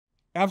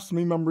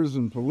AFSCME members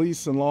in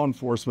police and law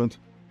enforcement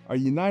are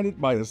united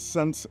by a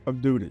sense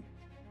of duty,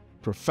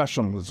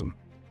 professionalism,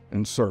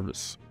 and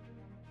service.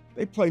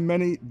 They play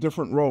many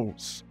different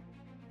roles.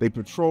 They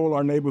patrol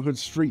our neighborhood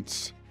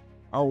streets,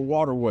 our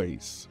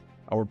waterways,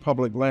 our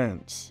public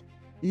lands,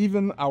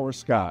 even our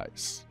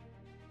skies.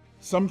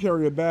 Some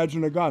carry a badge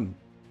and a gun,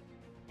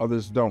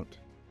 others don't.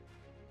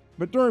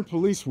 But during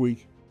Police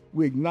Week,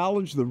 we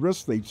acknowledge the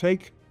risks they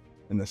take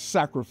and the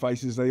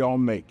sacrifices they all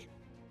make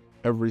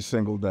every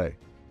single day.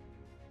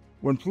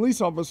 When police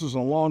officers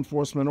and law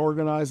enforcement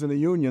organize in a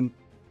union,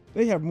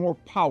 they have more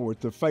power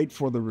to fight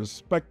for the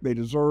respect they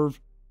deserve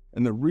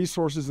and the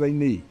resources they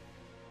need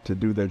to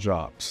do their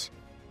jobs.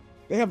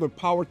 They have the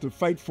power to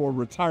fight for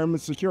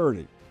retirement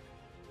security,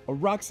 a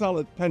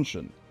rock-solid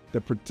pension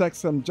that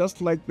protects them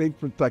just like they've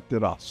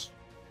protected us.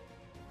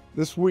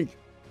 This week,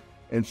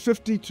 and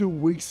 52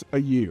 weeks a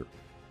year,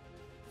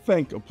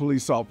 thank a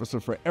police officer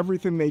for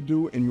everything they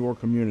do in your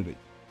community,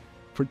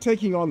 for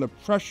taking on the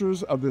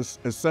pressures of this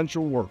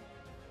essential work,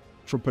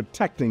 for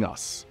protecting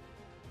us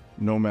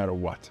no matter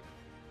what.